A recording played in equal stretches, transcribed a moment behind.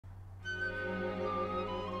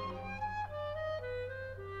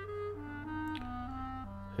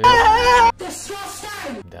Yep.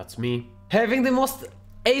 That's me. Having the most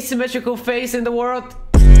asymmetrical face in the world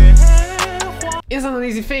isn't an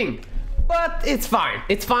easy thing. But it's fine.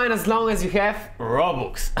 It's fine as long as you have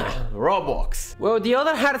Roblox. Roblox. Well, the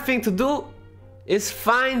other hard thing to do is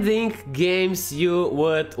finding games you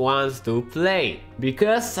would want to play.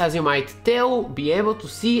 Because, as you might tell, be able to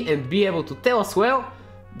see and be able to tell as well,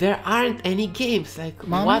 there aren't any games. Like,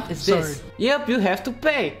 Mom, what is this? Yep, you have to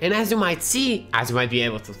pay. And as you might see, as you might be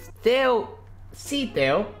able to tell,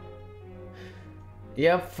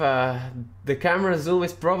 yep, the camera zoom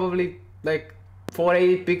is probably like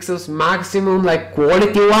 480 pixels maximum, like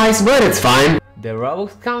quality-wise, but it's fine. The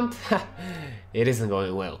Robux count, it isn't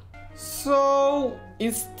going well. So,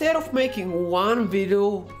 instead of making one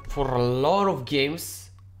video for a lot of games,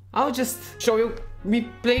 I'll just show you me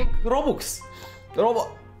playing Roblox.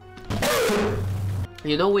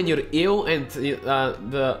 You know when you're ill and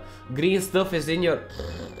the green stuff is in your...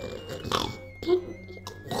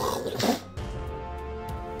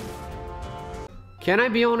 Can I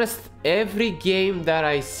be honest? Every game that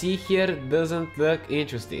I see here doesn't look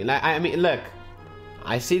interesting. Like, I mean, look,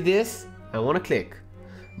 I see this, I want to click,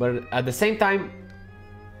 but at the same time,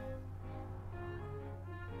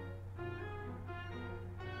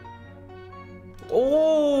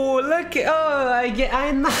 oh, look! Oh,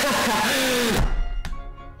 I know.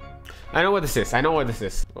 I know what this is. I know what this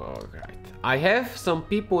is. Alright, I have some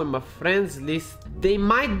people in my friends list. They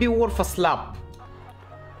might be worth a slap.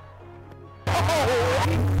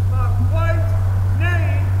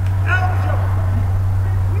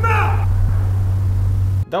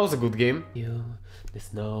 That was a good game. You,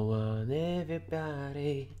 there's no one,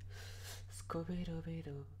 everybody.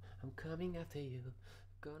 Scooby-Doo, I'm coming after you.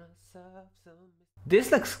 Gonna solve some. This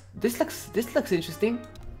looks interesting.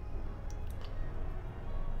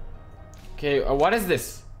 Okay, what is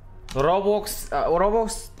this? Roblox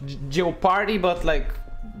Jeopardy, but like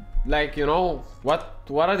you know, what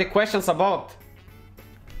are the questions about?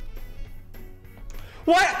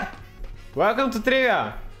 What? Welcome to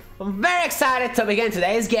trivia. I'm very excited to begin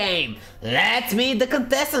today's game. Let's meet the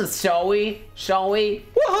contestants, shall we?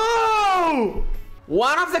 Woohoo!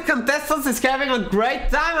 One of the contestants is having a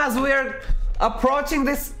great time as we're approaching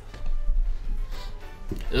this.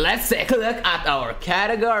 Let's take a look at our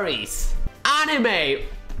categories. Anime,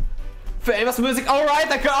 famous music. All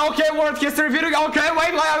right, okay, world history, video. Okay,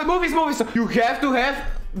 wait, movies. You have to have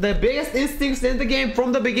the biggest instincts in the game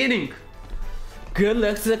from the beginning. Good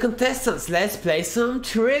luck to the contestants. Let's play some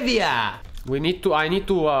trivia. I need to.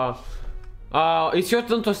 It's your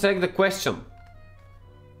turn to select the question.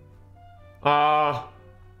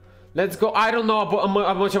 Let's go. I don't know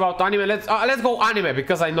much about anime. Let's go anime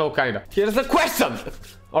because I know kinda. Here's the question.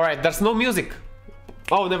 All right, there's no music.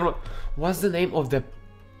 Oh, never mind. What's the name of the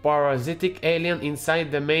parasitic alien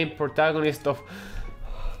inside the main protagonist of?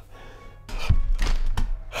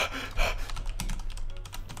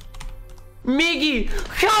 Miggy!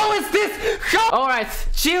 How is this? How? Alright,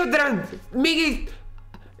 children! Miggy!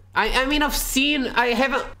 I mean, I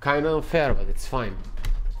haven't... Kinda unfair, but it's fine.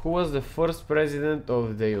 Who was the first president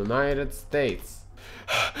of the United States?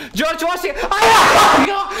 George Washington!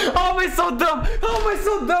 How am I so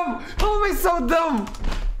dumb?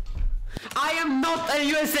 I am not a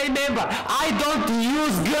USA member! I don't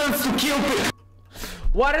use guns to kill people!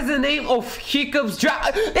 What is the name of Hiccup's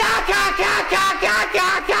drag?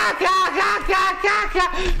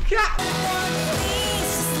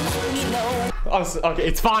 Okay,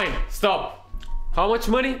 it's fine. Stop. How much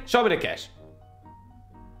money? Show me the cash.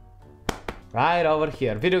 Right over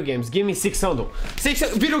here. Video games. Give me 600.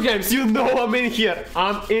 Video games. You know I'm in here.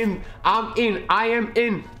 I am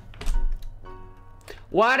in.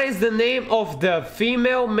 What is the name of the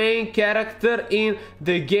female main character in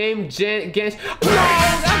the game Extra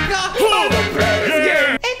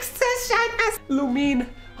shine as Lumine.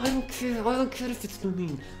 I don't care if it's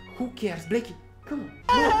Lumine. Who cares? Blakey, come on.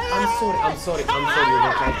 No, I'm sorry. Who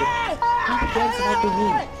cares about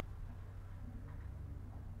Lumine?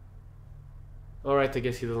 Alright, I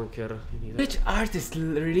guess he doesn't care. Which artist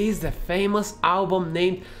released a famous album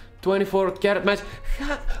named 24 Karat Match?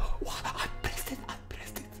 What? I pressed it.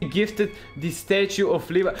 Gifted the Statue of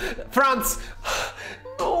Liberty. France!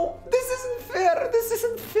 No, this isn't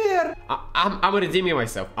fair. I'm redeeming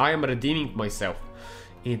myself. I am redeeming myself.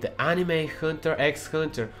 In the anime Hunter x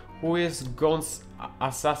Hunter, who is Gon's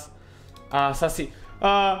assassin?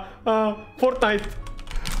 Fortnite.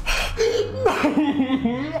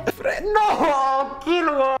 No,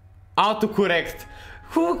 kill. Autocorrect.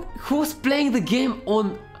 Who's playing the game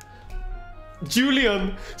on?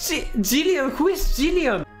 Julian. Jillian. Who is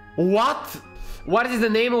Jillian? What? What is the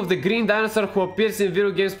name of the green dinosaur who appears in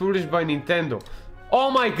video games published by Nintendo? Oh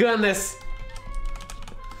my goodness!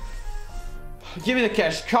 Give me the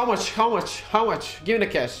cash. How much? How much? How much? Give me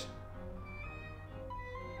the cash.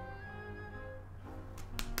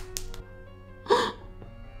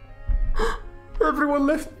 Everyone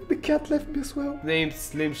left me. The cat left me as well. Named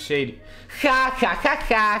Slim Shady. Ha ha ha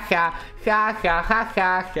ha ha. Ha ha ha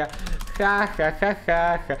ha ha. Ha ha ha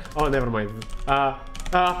ha ha. Oh, never mind.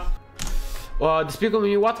 Despicable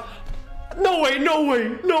Me what? No way, no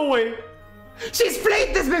way, no way. She's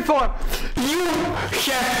played this before. You have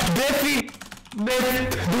played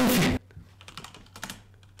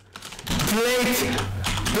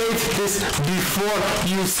this before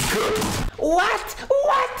you scored. What?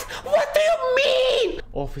 What? What do you mean?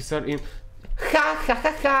 Officer in. Ha ha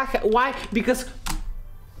ha ha ha. Why? Because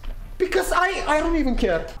I don't even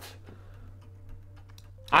care.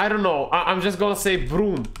 I don't know. I'm just gonna say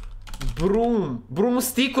broom. Broom.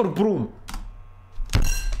 Broomstick or broom?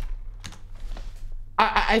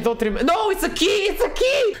 I don't remember. No, it's a key. It's a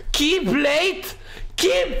key. Keyblade.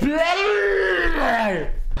 Keyblade.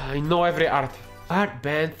 I know every art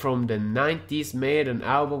band from the 90s made an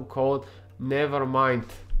album called Nevermind.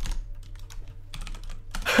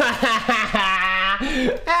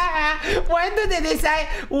 When did they say?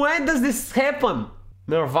 When does this happen?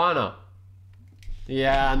 Nirvana.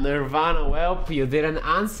 Yeah, Nirvana. Well, you didn't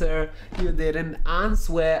answer. You didn't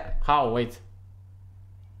answer. How? Wait.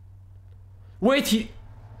 Wait,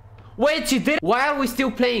 you did. Why are we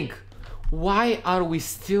still playing? Why are we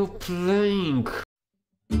still playing?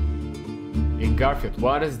 In Garfield,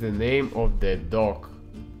 what is the name of the dog?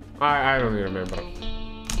 I don't remember.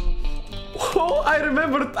 Oh, I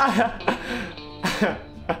remembered.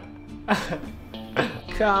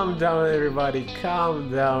 Calm down, everybody.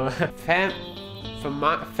 Calm down.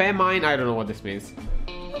 Famine. I don't know what this means.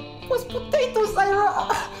 Was potatoes?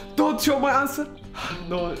 Don't show my answer.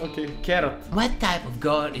 No. Okay. Carrot. What type of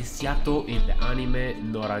girl is Yato in the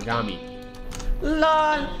anime Noragami?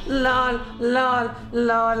 Lol, lol, lol,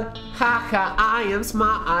 lol. Haha, I am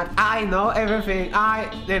smart. I know everything.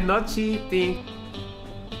 They're not cheating.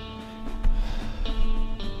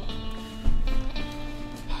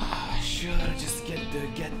 Sure, just get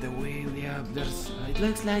the wheel. Yeah, it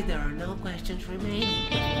looks like there are no questions remaining.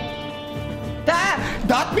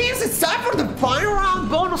 That means it's time for the final round,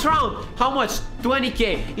 bonus round. How much?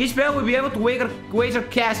 20k. Each player will be able to wager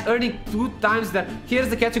cash, earning 2 times that. Here's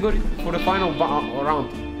the category for the final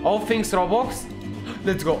round. All things Roblox.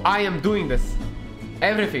 Let's go. I am doing this.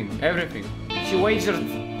 Everything. She wagered.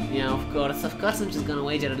 Yeah, of course. I'm just gonna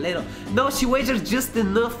wager a little. No, she wagered just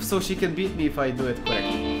enough so she can beat me if I do it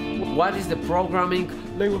correctly. What is the programming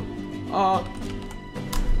language?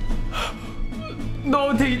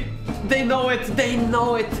 No, they know it. They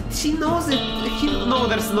know it. She knows it. No,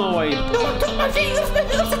 there's no way. No, touch my fingers. My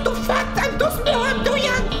fingers are too fat. I'm too small. I'm too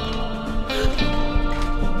young.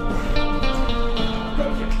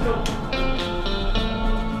 Perfect. No.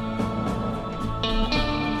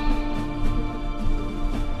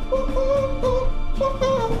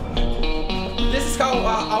 This is how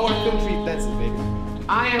our country dances, baby.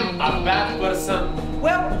 I am a bad person.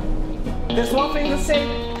 Well, there's one thing to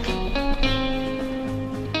say.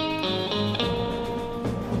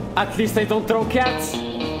 At least I don't throw cats.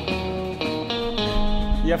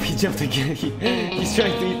 Yep, he jumped again. He's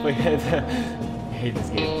trying to eat my head. I hate this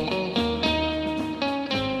game.